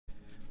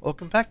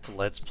Welcome back to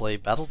Let's Play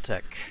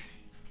Battletech.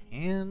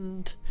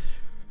 And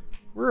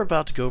we're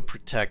about to go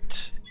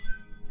protect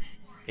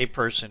a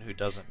person who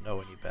doesn't know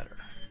any better.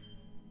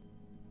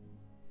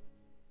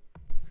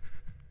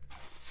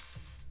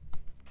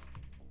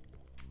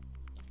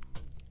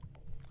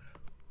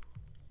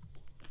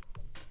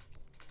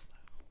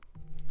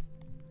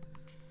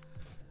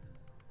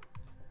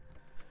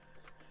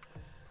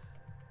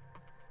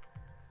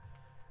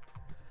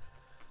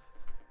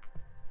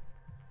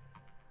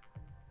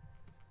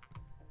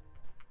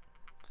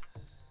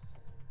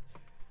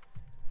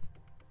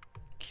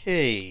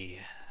 Okay.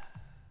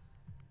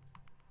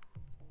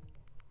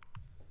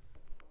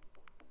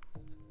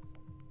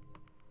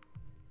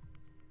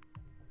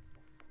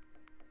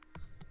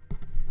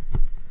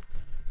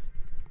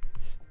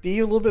 Be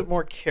a little bit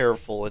more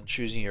careful in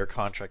choosing your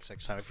contracts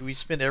next time. If we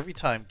spend every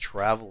time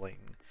traveling,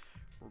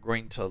 we're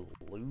going to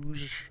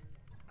lose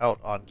out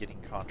on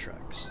getting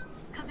contracts.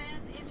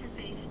 Command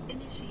interface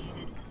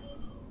initiated.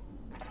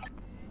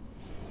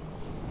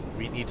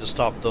 We need to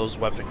stop those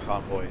weapon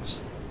convoys.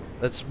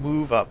 Let's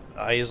move up.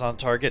 Eyes on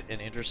target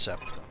and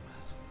intercept them.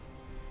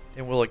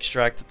 Then we'll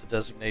extract at the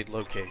designated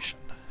location.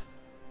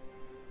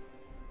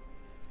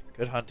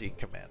 Good hunting,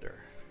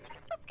 Commander.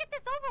 Let's get this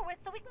over with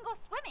so we can go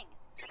swimming.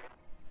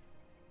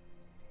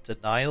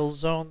 Denial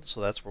zone,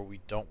 so that's where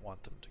we don't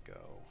want them to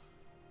go.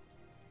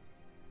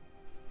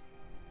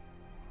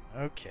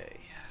 Okay.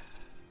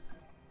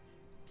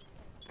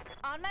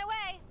 On my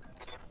way.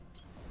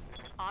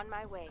 On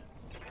my way.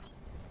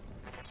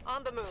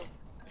 On the move.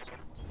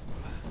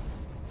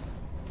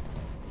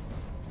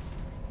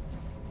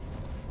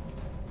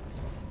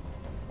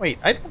 Wait,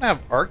 I don't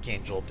have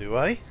Archangel, do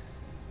I?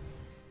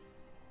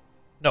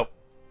 Nope.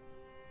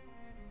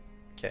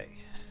 Okay.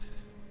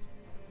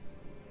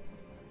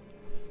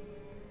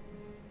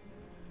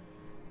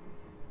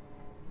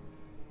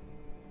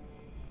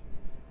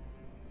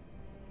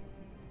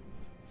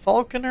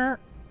 Falconer,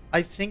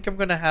 I think I'm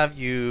going to have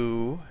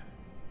you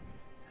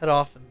head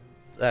off in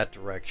that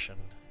direction.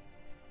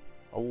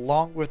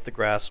 Along with the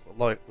grass,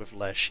 with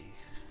Leshy.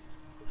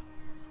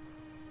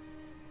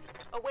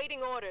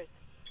 Awaiting orders.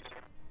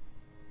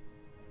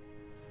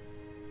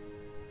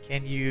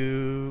 Can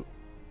you...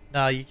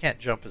 No, you can't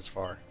jump as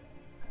far.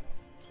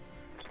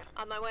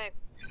 On my way.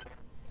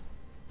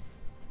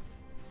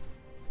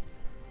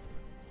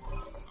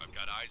 I've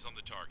got eyes on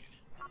the target.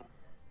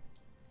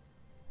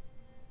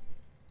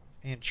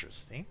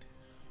 Interesting.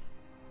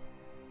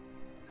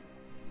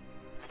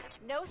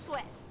 No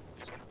sweat.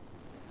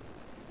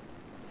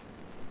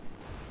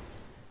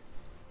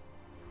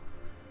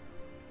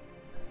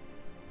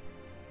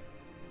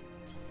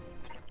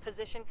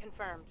 Position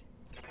confirmed.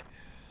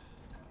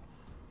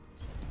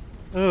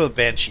 Oh,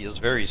 Banshee is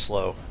very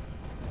slow.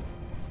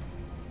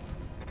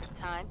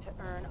 Time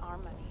to earn our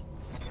money.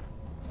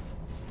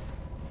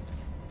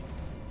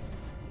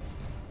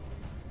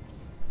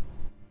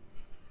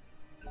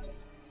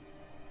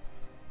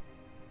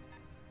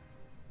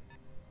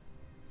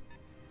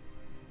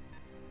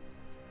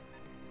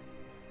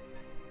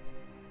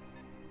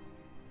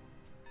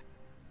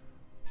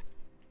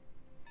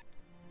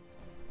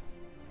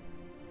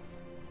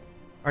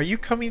 Are you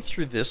coming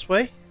through this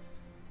way?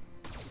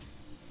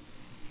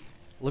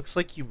 Looks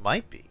like you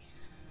might be.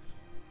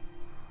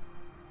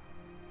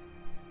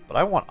 But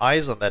I want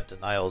eyes on that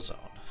denial zone.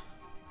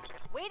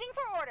 Waiting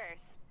for orders.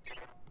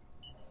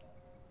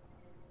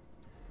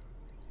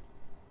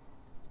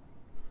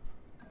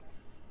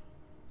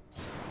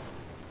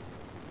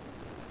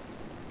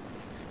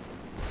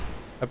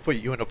 I put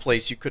you in a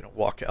place you couldn't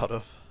walk out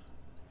of.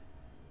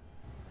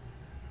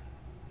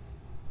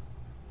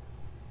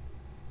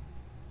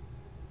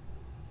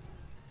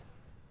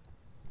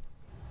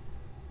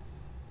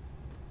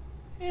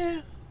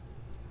 Yeah.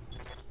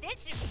 This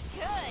should be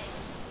good.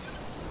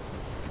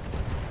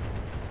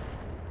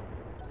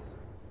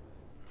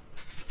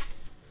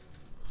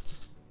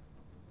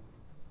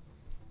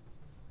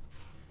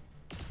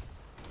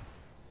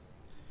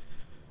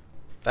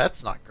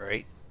 That's not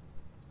great.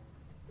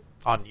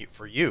 On you,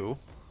 for you.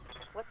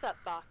 What's up,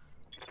 boss?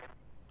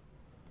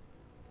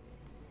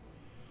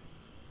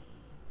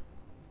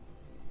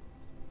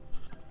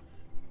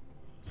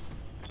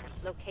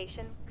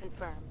 Location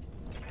confirmed.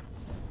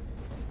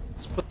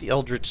 Let's put the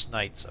Eldritch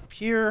Knights up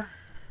here.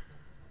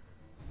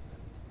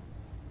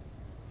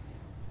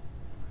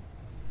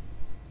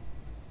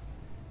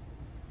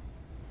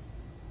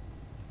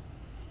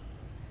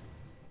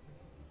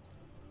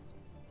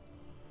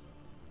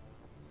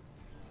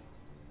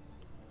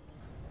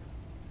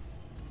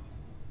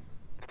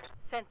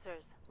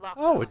 Sensors locked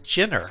Oh, on. a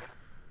Jinner.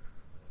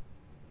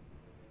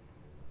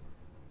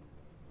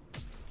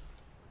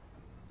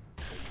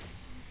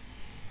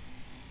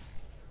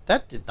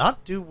 That did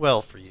not do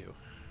well for you.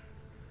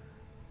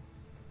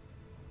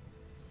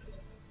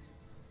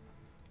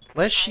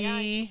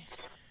 Leshy,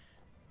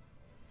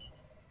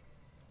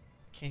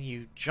 can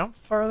you jump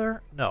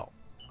farther? No.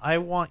 I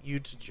want you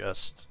to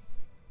just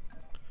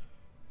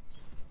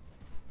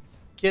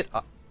get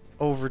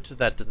over to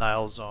that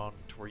denial zone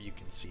to where you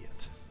can see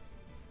it.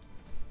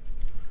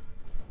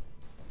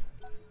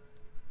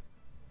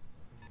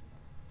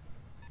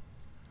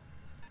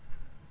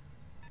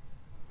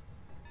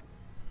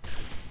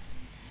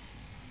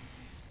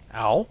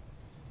 Ow.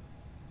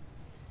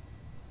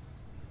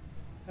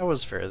 That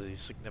was fairly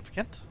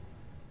significant.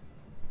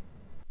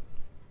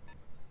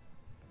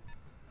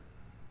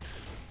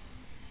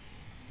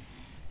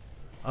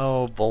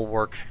 Oh,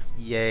 bulwark.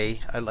 Yay.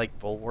 I like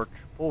bulwark.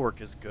 Bulwark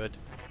is good.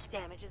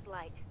 Damage is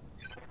light.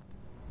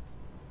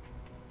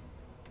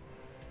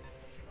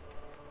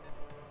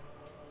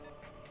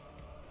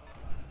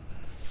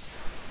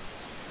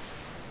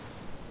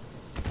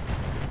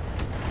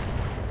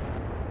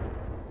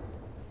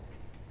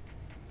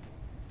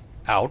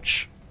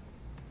 Ouch.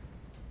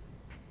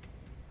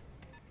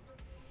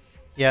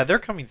 Yeah, they're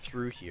coming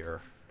through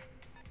here.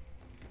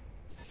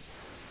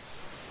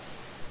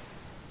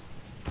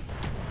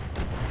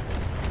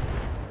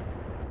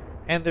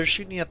 And they're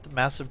shooting at the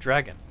massive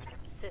dragon.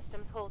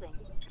 Systems holding.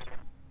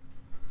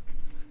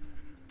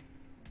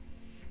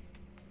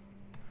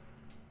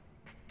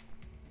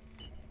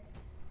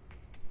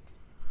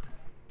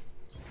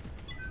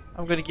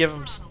 I'm going to give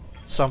them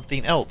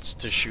something else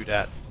to shoot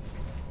at.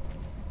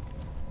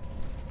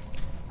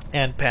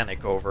 And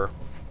panic over.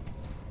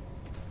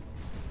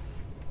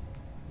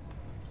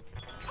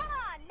 Come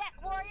on, Mech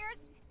Warriors!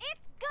 It's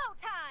go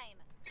time!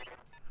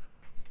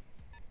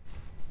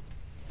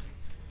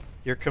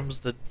 Here comes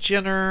the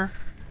Jenner.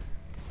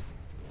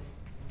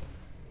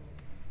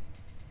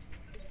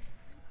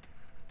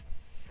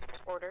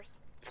 Orders.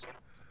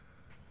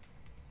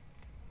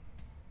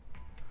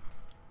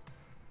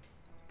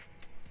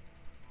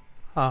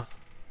 Huh.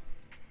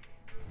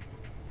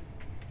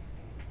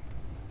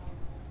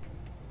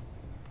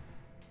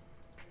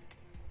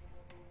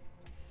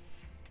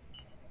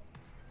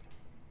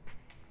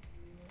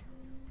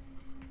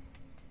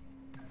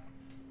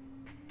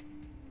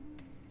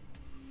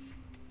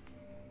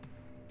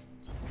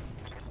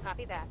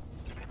 Copy that.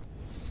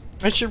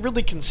 I should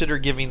really consider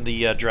giving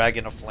the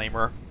dragon a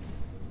flamer.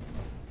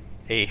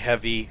 A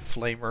heavy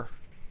flamer.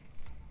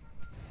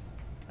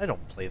 I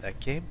don't play that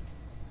game.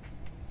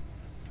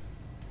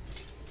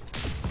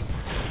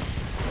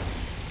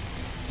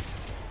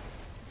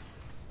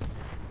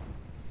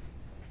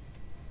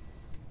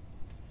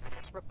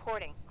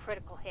 Reporting.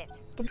 Critical hit.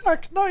 The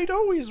Black Knight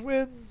always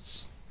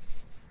wins.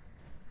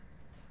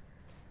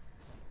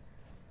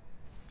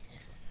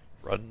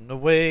 Run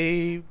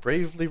away,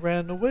 bravely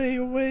ran away,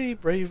 away,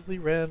 bravely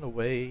ran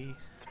away.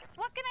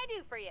 What can I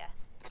do for you?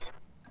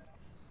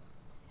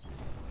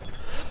 You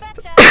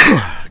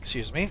betcha!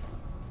 Excuse me.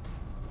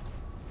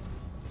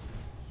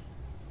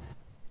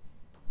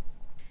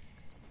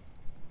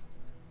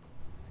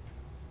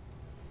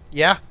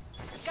 Yeah.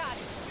 Got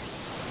it.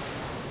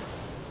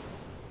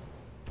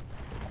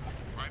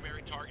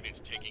 Primary target is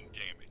taking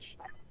damage.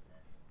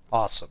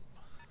 Awesome.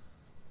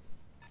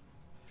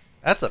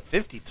 That's a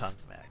 50-ton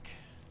mech.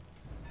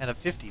 And a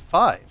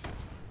 55.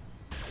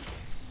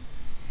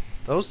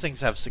 Those things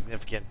have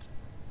significant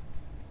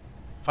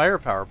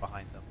firepower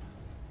behind them.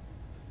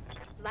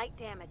 Light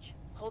damage.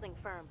 Holding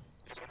firm.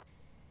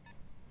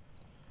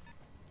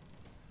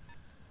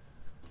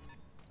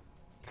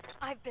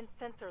 I've been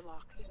sensor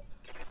locked.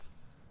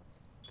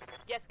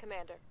 Yes,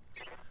 Commander.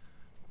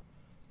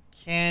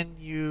 Can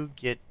you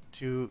get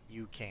to...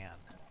 You can.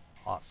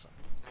 Awesome.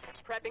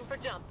 Prepping for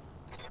jump.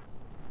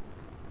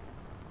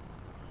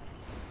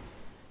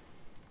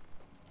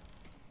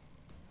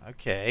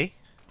 Okay.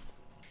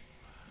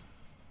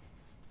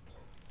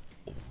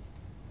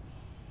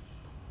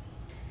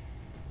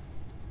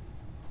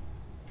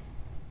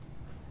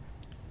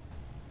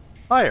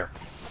 Fire.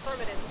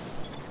 Affirmative.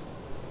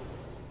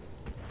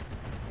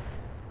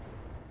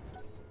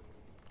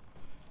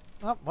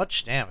 Not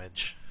much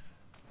damage.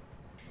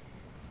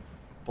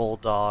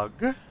 Bulldog.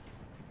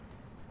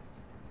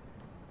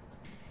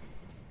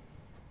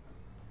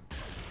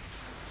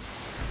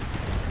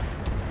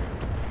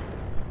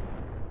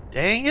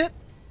 Dang it.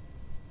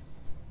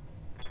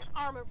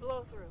 Armor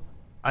blow through.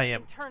 I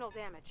am Internal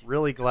damage.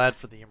 really glad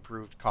for the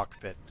improved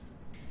cockpit.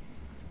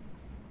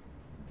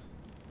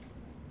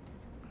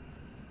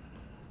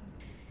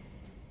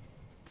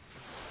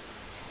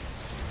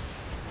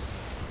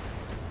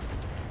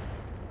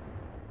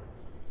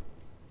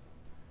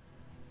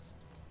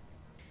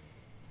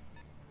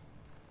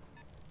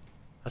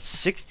 A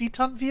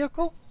 60-ton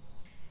vehicle?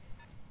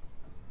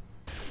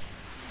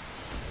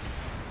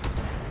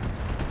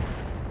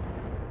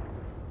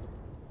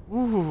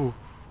 Ooh.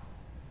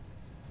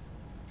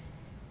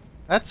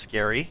 That's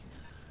scary.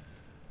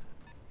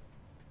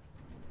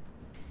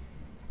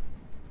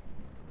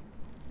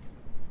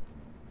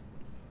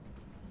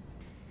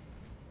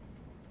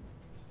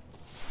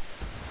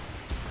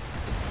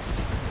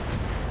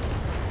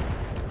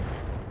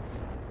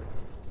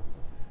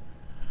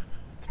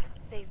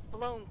 They've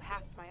blown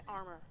past my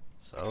armor.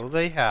 So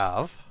they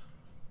have.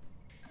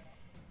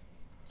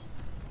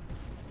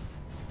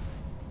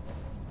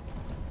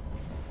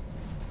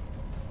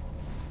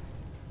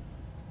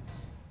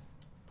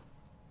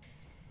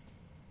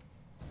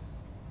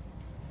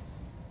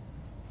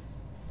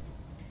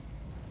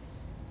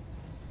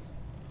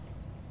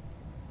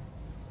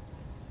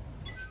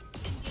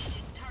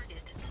 Engaging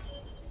target.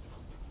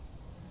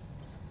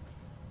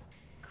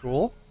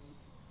 Cool.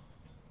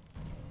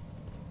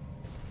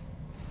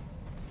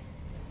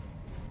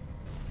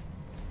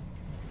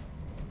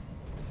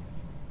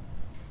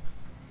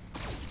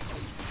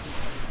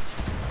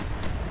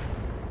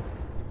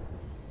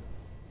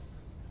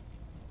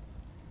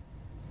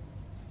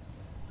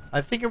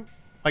 I think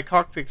my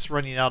cockpit's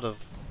running out of...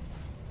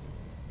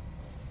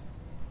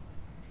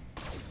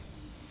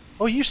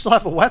 Oh, you still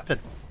have a weapon.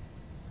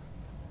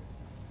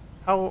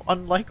 How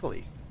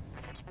unlikely.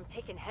 I'm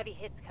taking heavy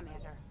hits,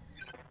 Commander.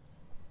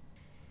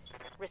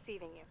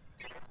 Receiving you.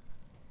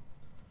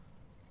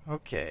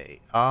 Okay,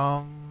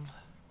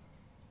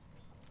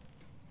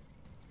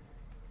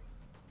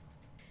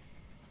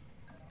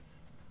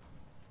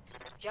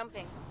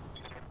 Jumping.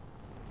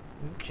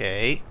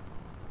 okay.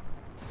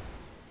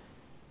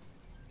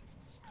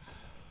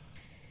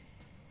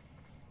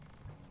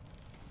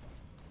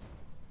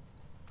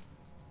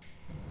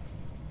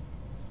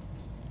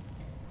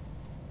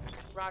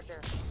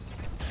 Roger.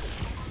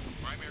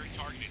 Primary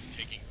target is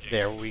taking damage.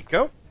 There we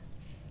go.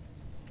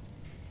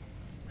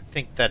 I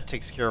think that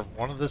takes care of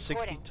one of the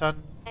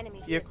 60-ton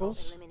Enemy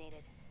vehicles.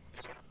 eliminated.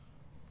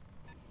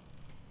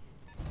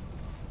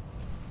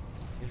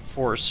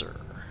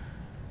 Enforcer.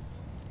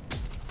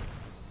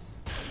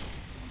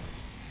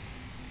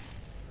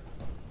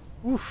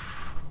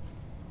 Oof.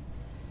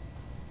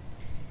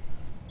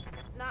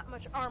 Not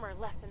much armor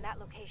left in that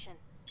location.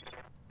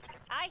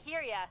 I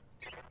hear ya.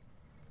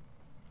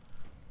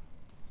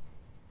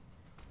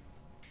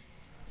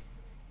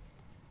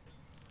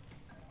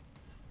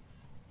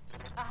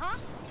 Uh-huh.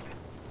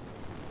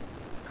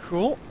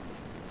 Cool.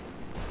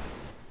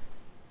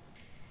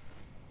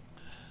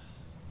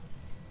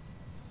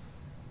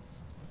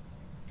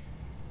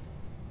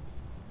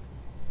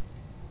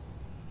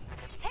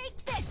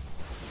 Take this!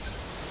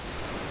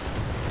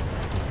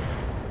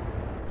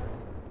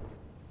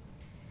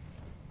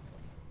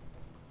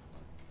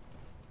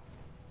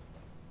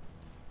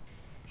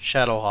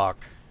 Shadowhawk.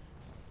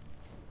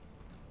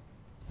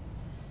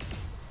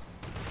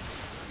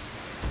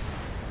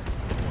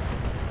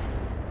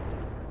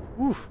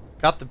 Oof.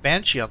 Got the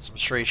Banshee on some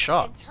stray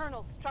shots.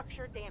 Internal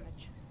structure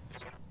damage.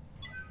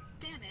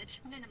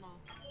 Damage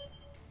minimal.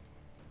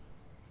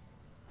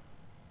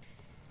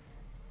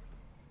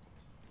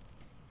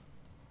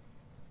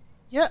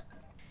 Yeah.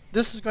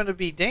 This is going to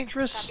be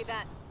dangerous. Copy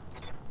that.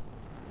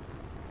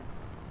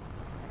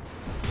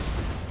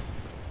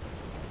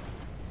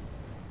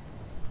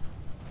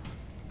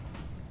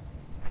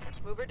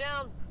 Move her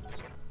down.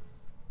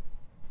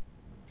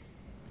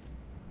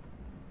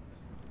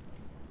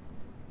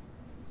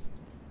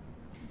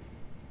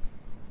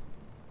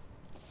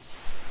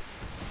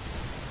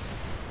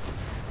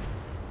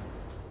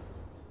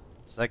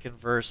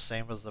 Second verse,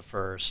 same as the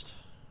first.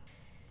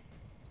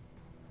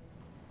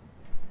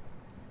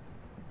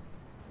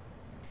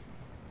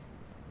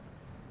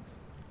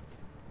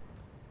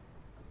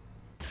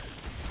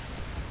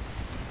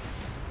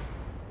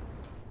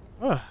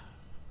 Ugh.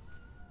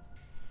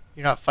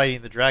 You're not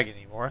fighting the dragon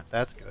anymore.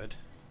 That's good.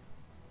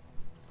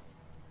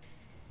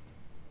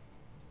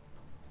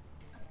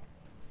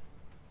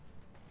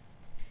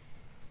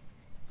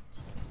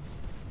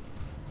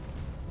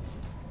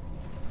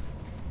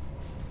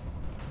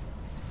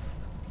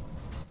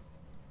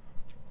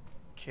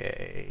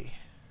 Okay.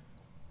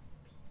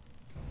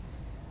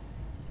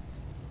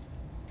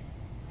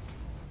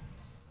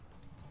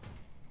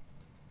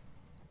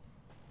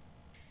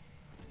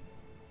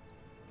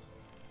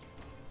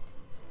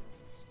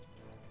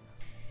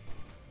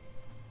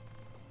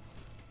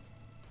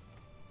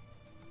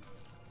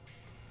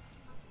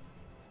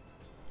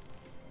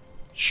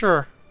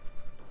 Sure.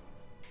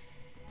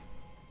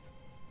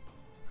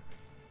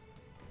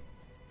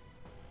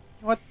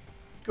 What?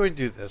 Go and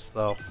do this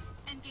though.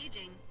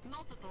 Engaging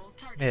multiple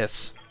targets.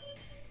 Miss.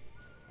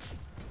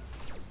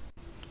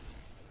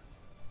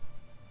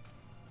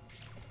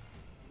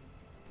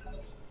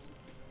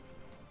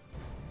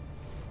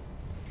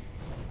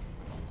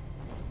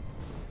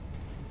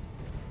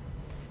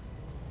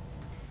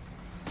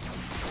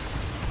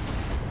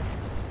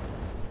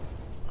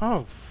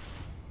 Oh.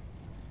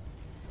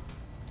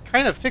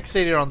 Kind of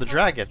fixated on the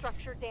dragon.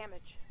 Structure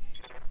damage.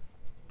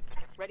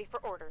 Ready for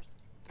orders.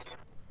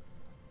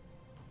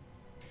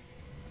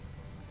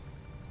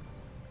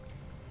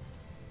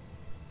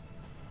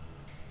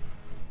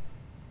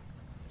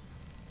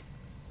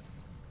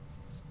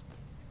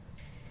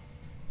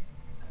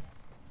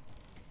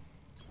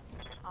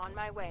 On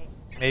my way.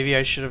 Maybe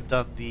I should have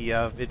done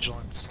the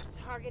vigilance.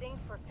 Targeting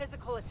for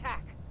physical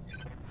attack.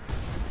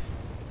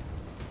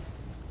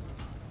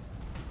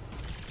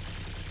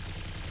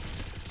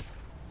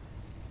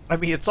 I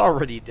mean, it's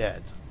already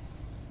dead.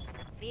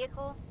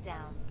 Vehicle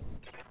down.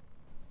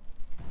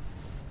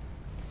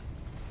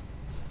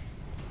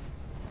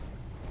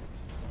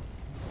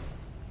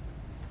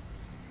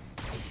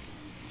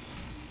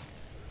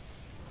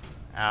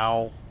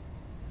 Ow.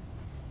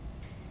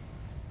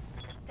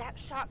 That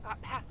shot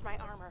got past my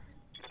armor.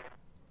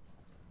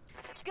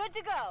 Good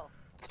to go.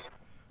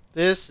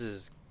 This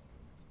is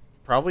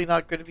probably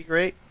not going to be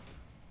great.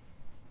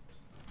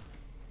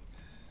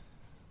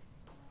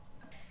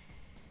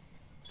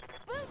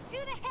 Boot to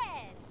the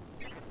head.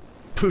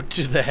 Boot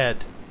to the head.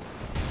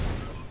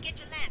 Get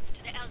your lance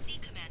to the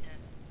LZ, Commander.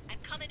 I'm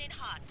coming in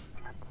hot.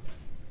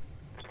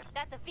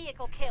 That's a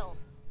vehicle kill.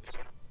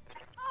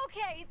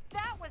 Okay,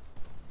 that was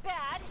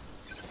bad.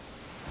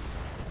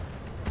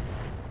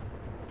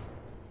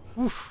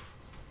 Oof.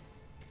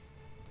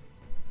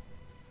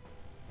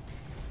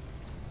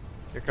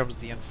 Here comes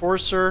the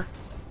Enforcer.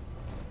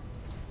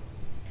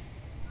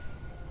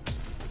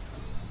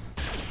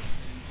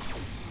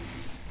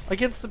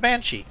 Against the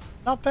Banshee.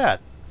 Not bad.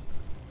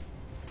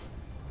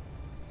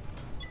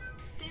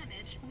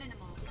 Damage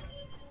minimal.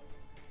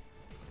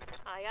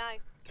 Aye,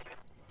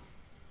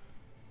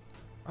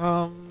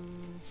 aye.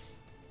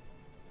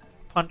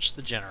 Punch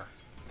the Jenner.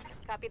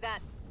 Copy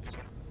that.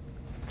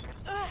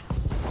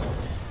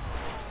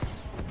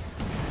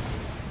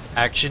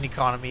 Action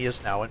economy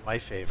is now in my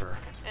favor.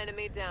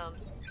 Enemy down.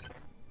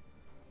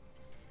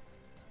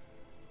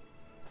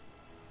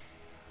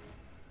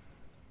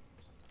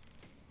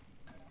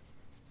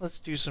 Let's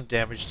do some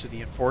damage to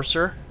the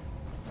Enforcer.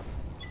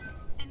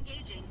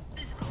 Engaging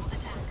physical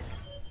attack.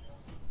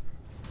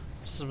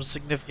 Some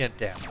significant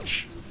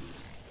damage.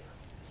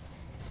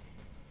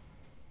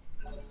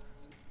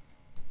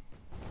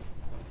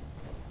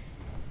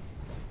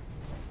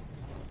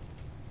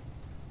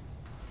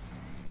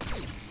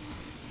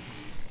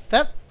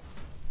 That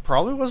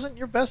probably wasn't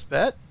your best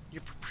bet.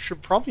 You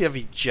should probably have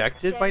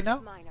ejected by now.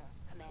 Minor,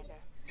 Commander.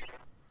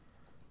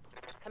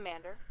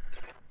 Commander.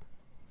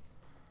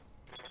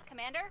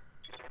 Commander?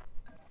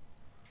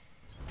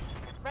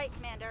 Right,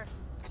 Commander.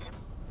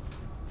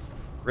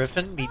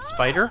 Griffin meets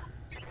Spider.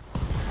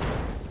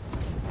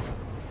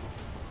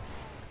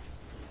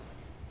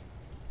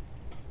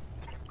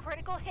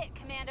 Critical hit,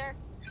 Commander.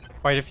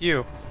 Quite a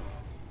few.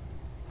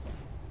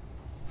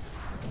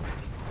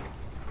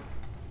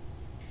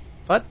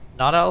 But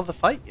not out of the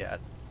fight yet.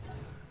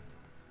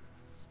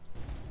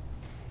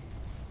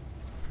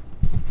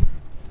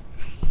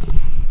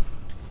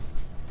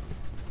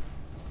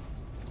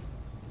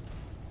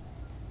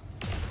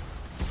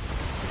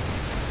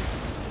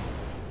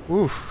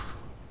 Oof.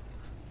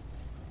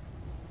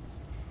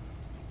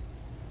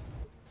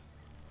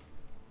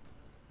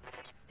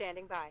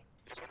 Standing by.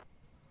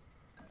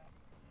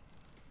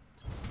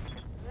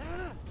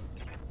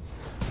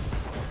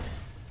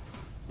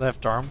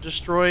 Left arm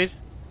destroyed.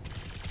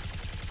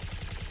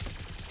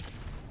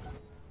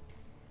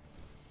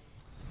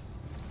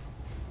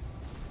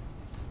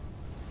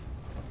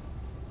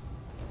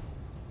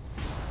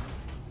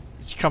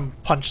 You come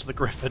punch the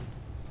Griffin.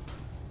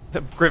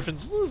 The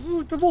Griffin's this is a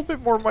little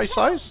bit more my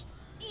size.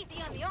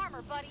 Easy on the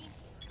armor, buddy.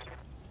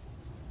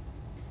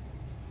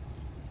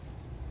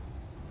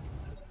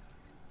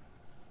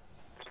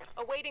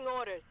 Awaiting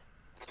orders.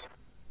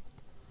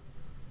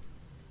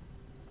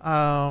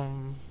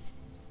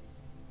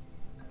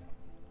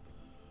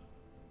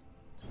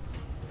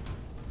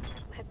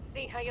 Let's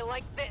see how you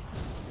like this.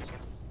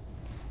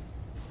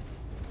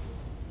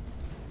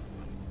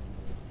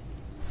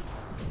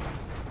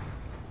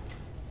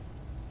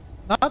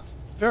 Not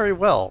very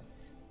well.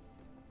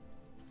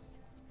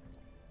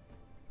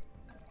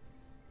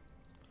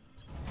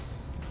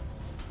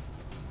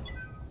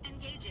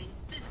 Engaging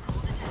physical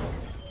attack.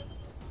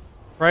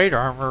 Right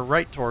armor,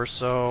 right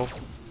torso.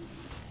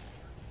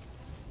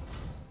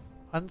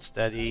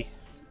 Unsteady.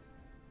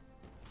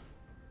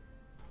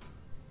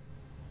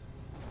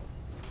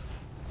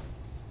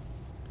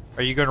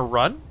 Are you gonna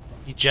run?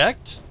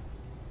 Eject?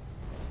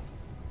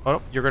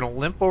 Oh, you're gonna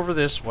limp over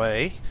this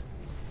way.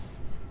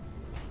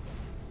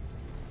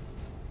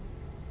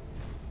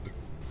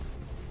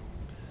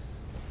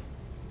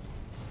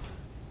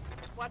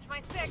 Watch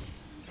my six.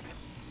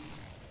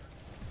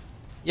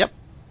 Yep.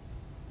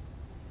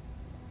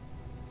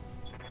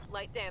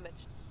 Light damage.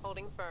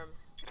 Holding firm.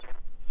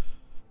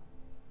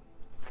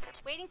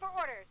 Waiting for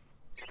orders.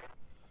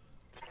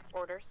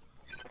 Orders.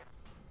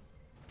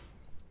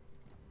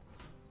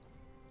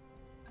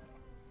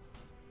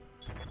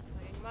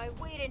 Putting my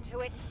weight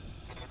into it.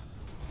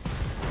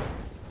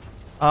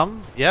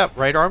 Yeah,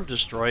 right arm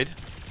destroyed.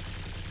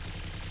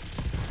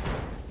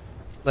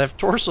 Left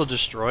torso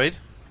destroyed.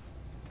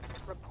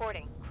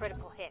 Reporting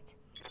critical hit.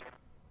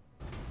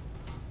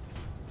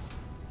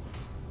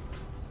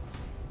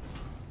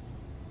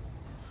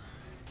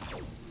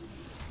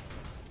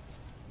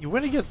 You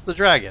win against the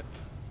dragon.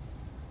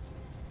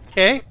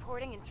 Okay?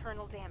 Reporting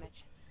internal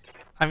damage.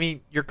 I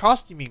mean, you're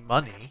costing me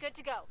money. Good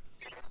to go.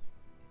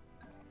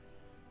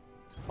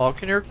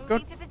 Falconer, go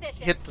Moving to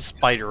position. hit the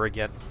spider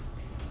again.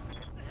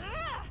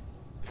 Ah!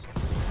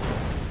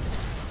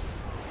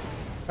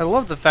 I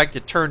love the fact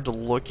it turned to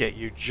look at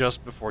you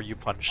just before you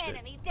punched it.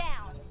 Enemy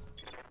down.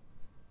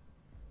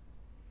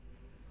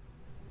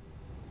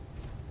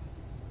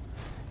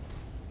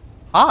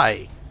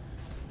 Hi.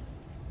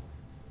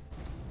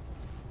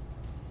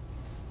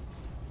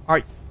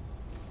 Alright.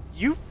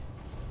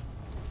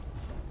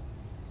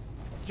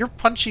 You're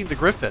punching the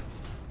Griffin.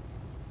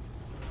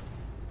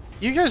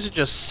 You guys are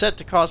just set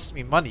to cost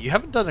me money. You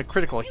haven't done a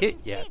critical hit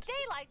You yet. can see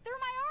daylight through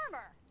my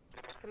armor.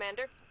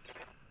 Commander.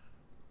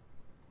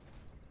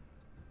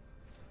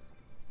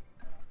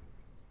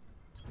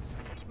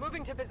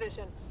 Moving to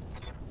position.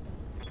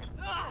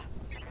 Ah!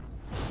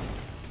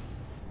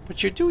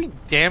 But you're doing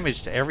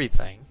damage to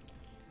everything.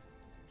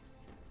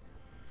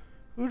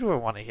 Who do I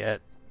want to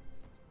hit?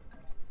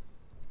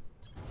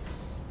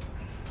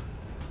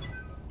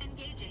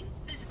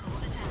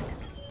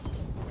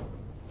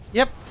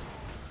 Yep.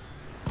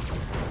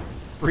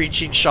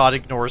 Breaching shot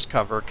ignores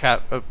cover.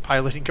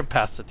 Pilot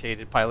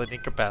incapacitated. Pilot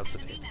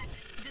incapacitated. Enemy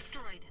mech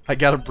destroyed. I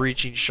got a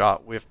breaching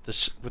shot with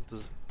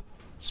the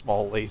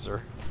small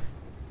laser.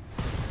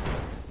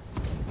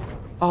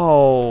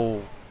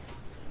 Oh.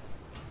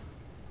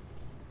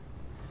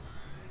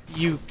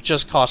 You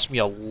just cost me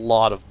a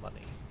lot of money.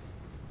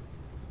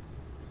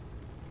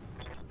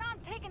 I'm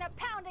taking a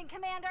pounding,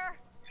 Commander.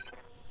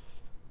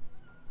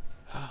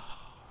 Ah,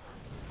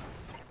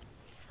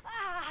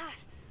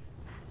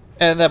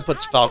 And that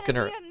puts I'm gonna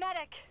Falconer need a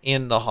medic.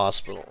 in the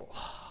hospital.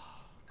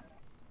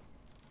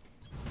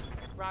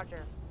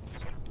 Roger.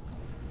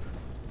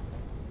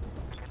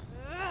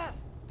 Ugh.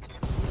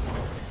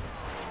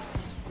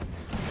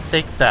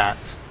 Take that.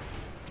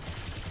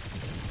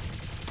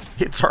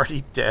 It's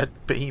already dead,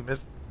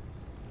 Behemoth.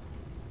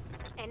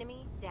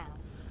 Enemy down.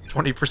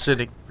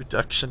 20%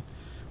 reduction.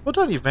 Well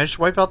done, you've managed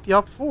to wipe out the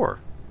Op 4.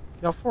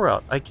 The Op 4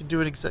 out. I can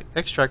do an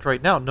extract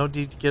right now. No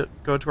need to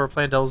go to our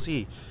planned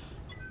LZ.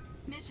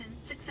 Mission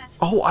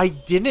successful. Oh, I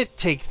didn't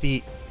take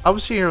the... I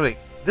was sitting here like,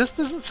 this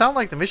doesn't sound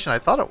like the mission I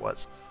thought it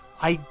was.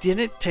 I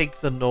didn't take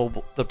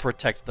the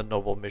Protect the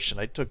Noble mission.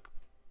 I took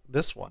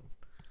this one.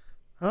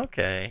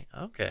 Okay,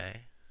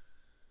 okay.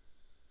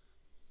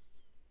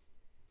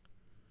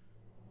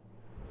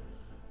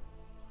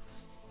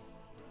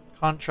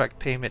 Contract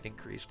payment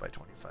increased by 25%.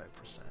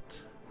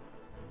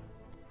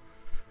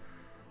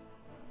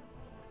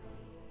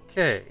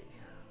 Okay.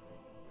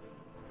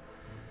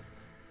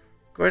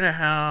 Going to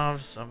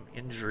have some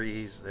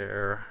injuries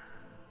there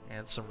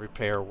and some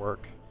repair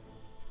work.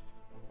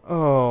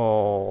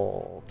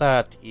 Oh,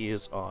 that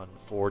is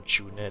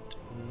unfortunate.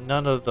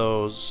 None of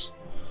those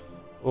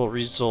will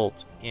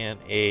result in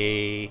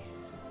a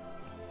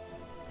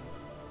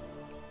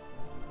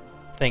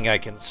thing I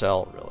can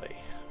sell, really.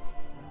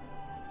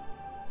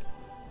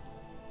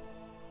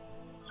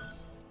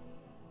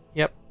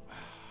 Yep.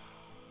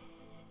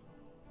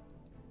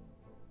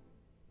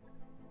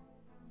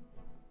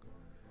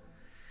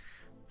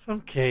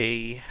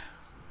 Okay.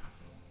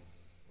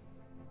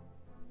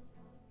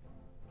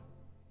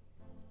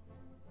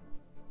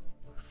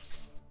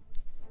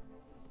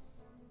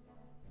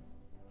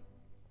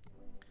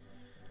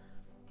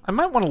 I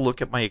might want to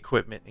look at my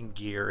equipment and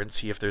gear and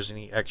see if there's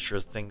any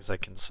extra things I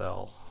can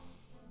sell.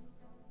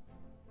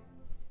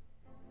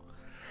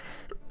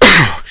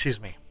 Excuse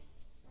me.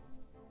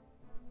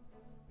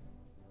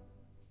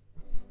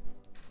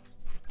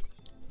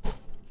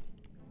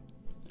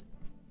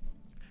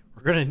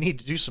 We're going to need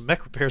to do some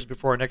mech repairs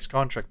before our next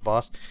contract,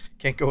 boss.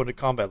 Can't go into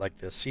combat like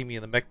this. See me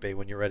in the mech bay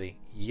when you're ready.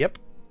 Yep.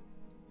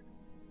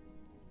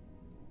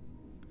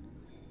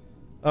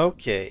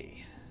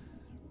 Okay.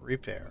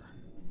 Repair.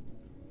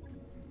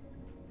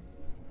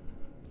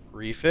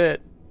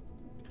 Refit.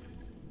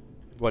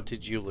 What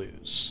did you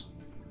lose?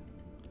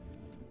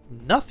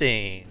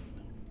 Nothing.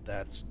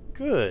 That's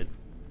good.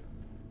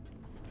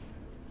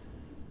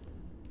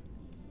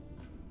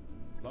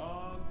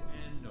 Logged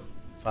and noted.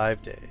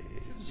 5 days.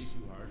 Shouldn't be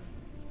too hard.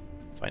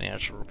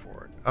 Financial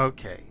report.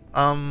 Okay.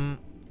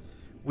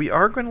 We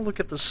are going to look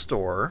at the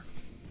store.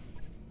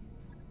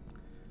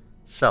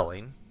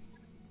 Selling.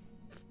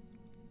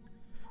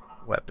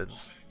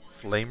 Weapons.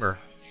 Flamer.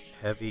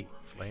 Heavy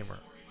flamer.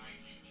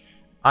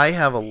 I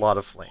have a lot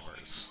of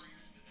flamers.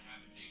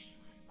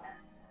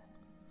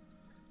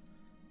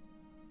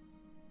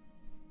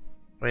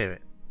 Wait a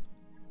minute.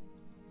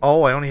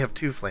 Oh, I only have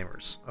 2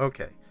 flamers.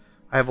 Okay.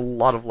 I have a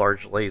lot of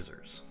large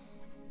lasers.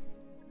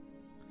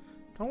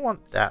 Don't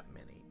want that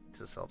many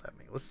to sell that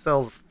many. Let's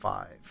sell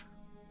 5.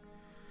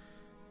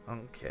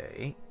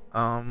 Okay.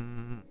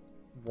 1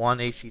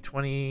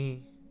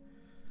 AC-20.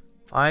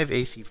 5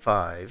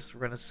 AC-5s. We're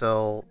going to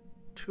sell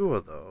 2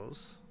 of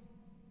those.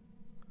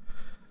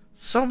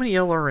 So many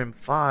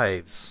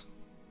LRM-5s.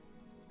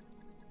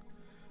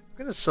 I'm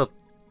going to sell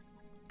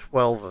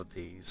 12 of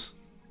these.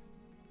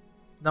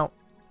 No.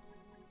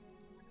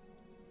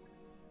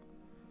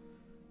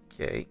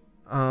 Okay.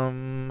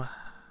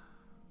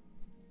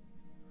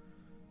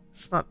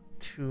 It's not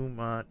too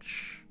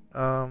much.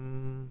 Oh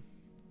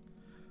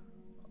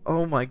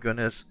my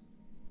goodness.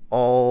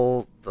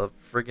 All the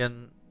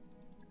friggin'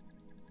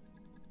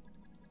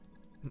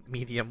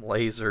 medium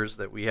lasers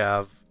that we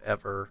have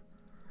ever.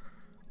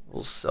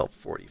 We'll sell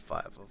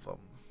 45 of them.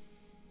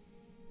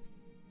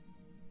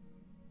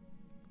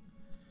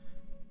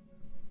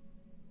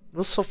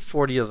 We'll sell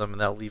 40 of them and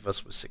that'll leave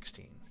us with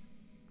 16.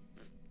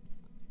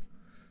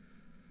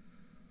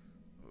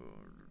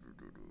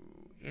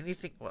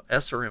 Anything, well,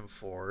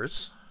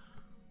 SRM4s.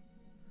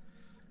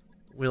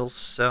 We'll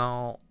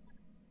sell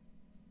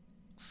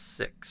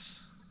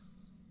 6.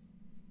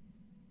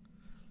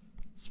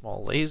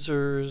 Small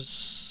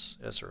lasers,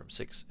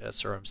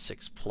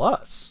 SRM6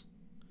 plus.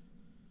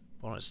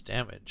 Bonus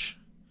damage.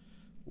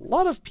 A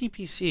lot of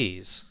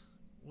PPCs.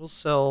 We'll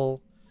sell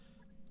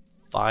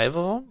 5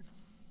 of them.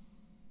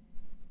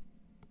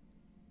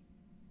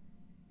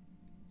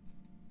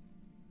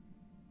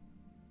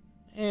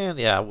 And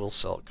yeah, we'll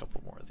sell a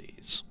couple more of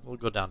these. We'll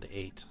go down to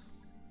 8.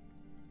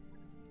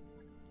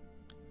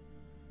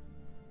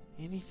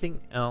 Anything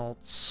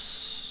else?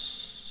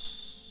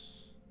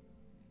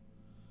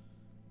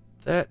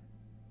 That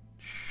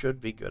should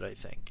be good, I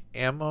think.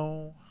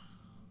 Ammo.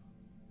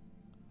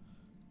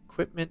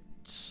 Equipment.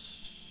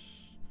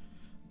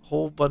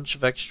 Whole bunch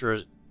of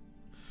extras.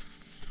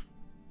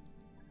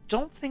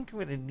 Don't think I'm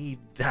going to need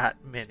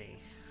that many.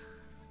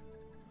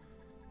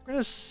 We're going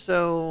to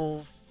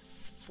sell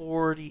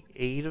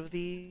 48 of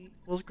these.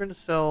 Well, we're going to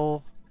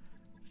sell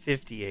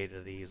 58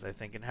 of these, I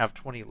think, and have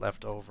 20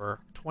 left over.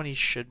 20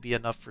 should be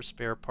enough for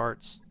spare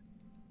parts.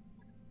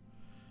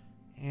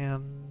 And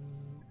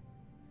I'm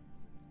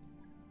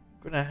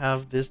going to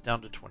have this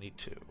down to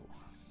 22.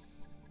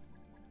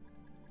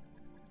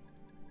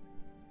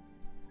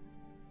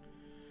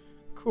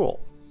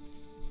 Cool.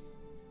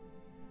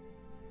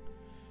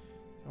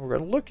 And we're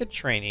going to look at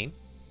training.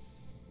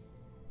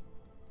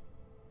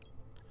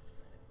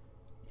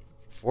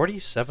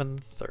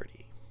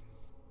 4730.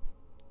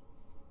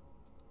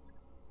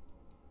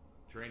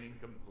 Training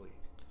complete.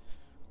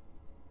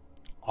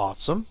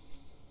 Awesome.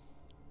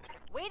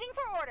 Waiting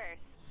for orders.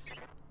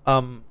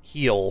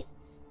 Heal.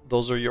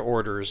 Those are your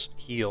orders.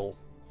 Heal.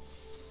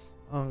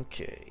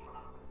 Okay.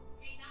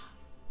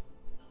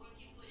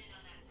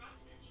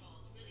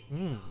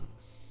 Hmm.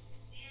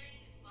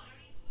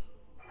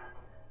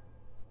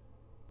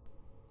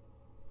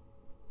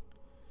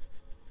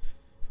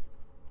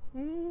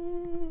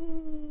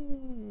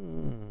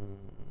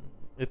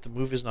 If the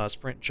move is not a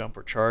sprint, jump,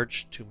 or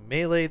charge to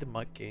melee, the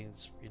mutt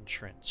gains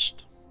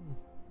entrenched.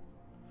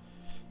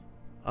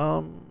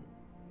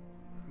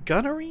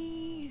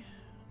 Gunnery,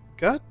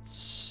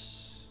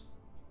 guts.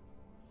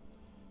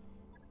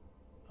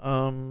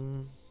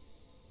 Called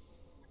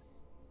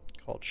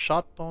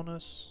shot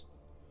bonus.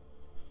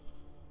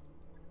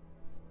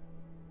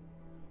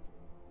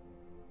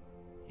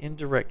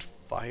 Indirect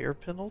fire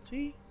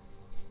penalty.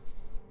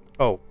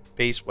 Oh,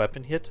 base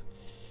weapon hit.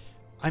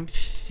 I'm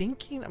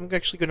thinking I'm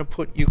actually going to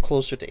put you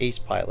closer to ace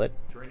pilot.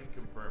 Training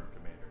confirmed,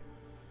 Commander.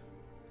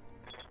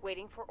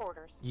 Waiting for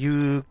orders.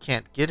 You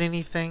can't get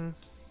anything.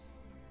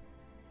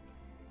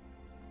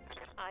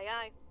 Aye,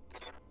 aye.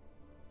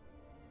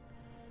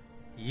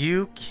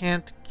 You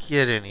can't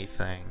get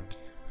anything.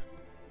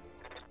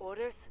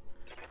 Orders?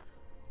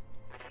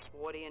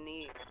 What do you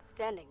need?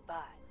 Standing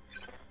by.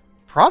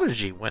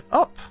 Prodigy went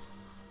up.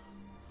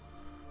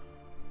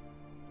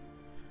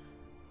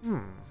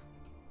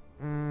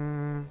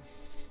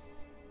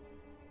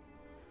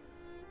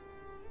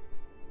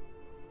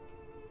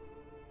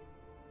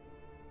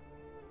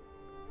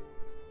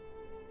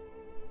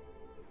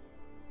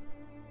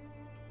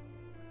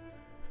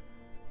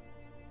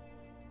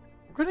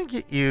 We're gonna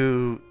get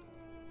you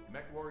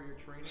Mech warrior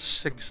training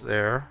 6 complete.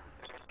 there.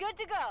 Good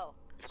to go.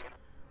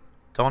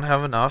 Don't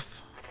have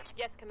enough.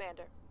 Yes,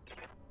 Commander.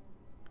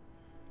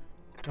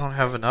 Don't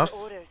have enough.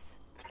 Orders.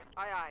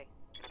 Aye, aye.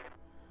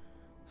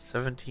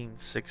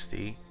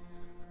 1760.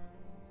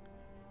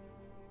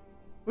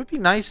 Would be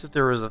nice if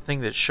there was a thing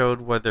that showed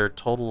what their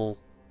total.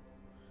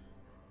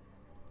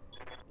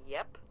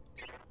 Yep.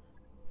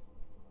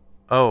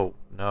 Oh,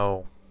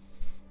 no.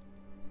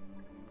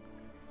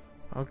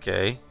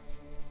 Okay.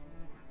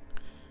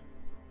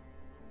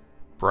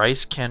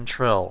 Bryce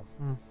Cantrell.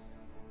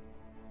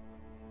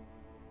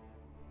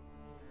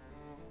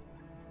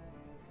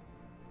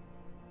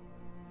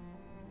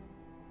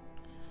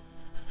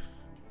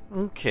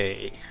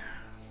 Okay.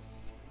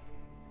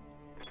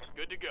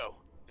 Good to go.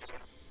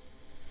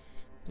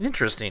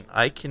 Interesting.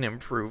 I can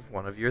improve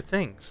one of your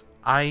things.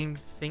 I'm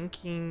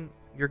thinking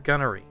your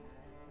gunnery.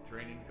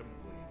 Training complete.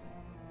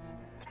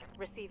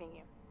 Receiving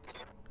you.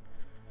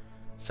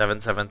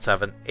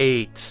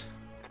 7778.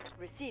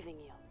 Receiving you.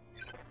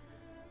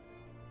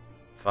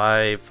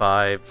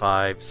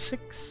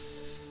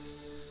 5556.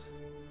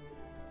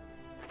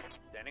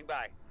 Standing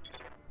by.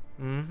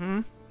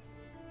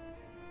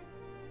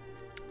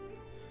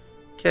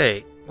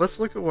 Okay, let's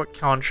look at what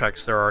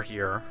contracts there are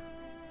here.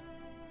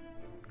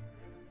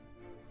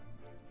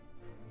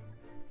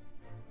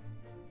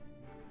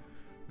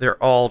 They're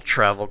all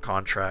travel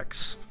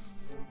contracts.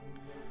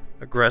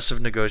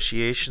 Aggressive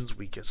negotiations,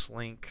 weakest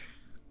link.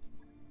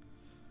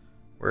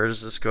 Where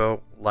does this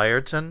go?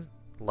 Lyerton?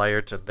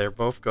 Lyerton. They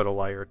both go to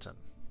Lyerton.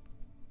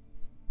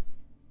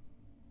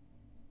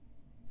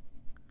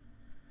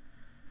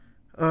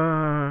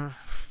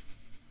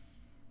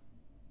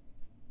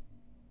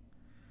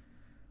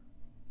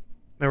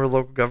 Remember,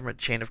 local government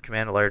chain of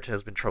command alert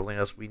has been troubling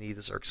us. We need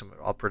this irksome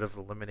operative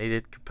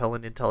eliminated.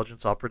 Compelling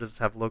intelligence operatives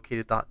have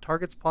located the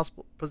target's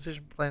possible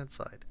position planet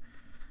side.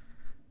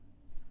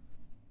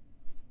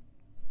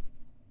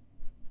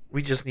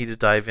 We just need to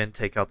dive in,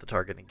 take out the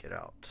target, and get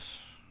out.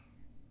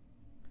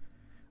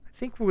 I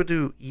think we'll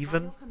do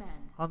even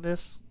on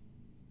this.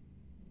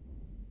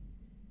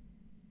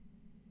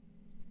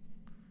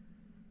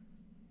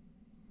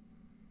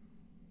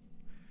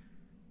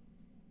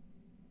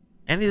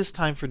 And it is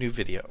time for a new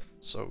video,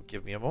 so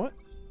give me a moment.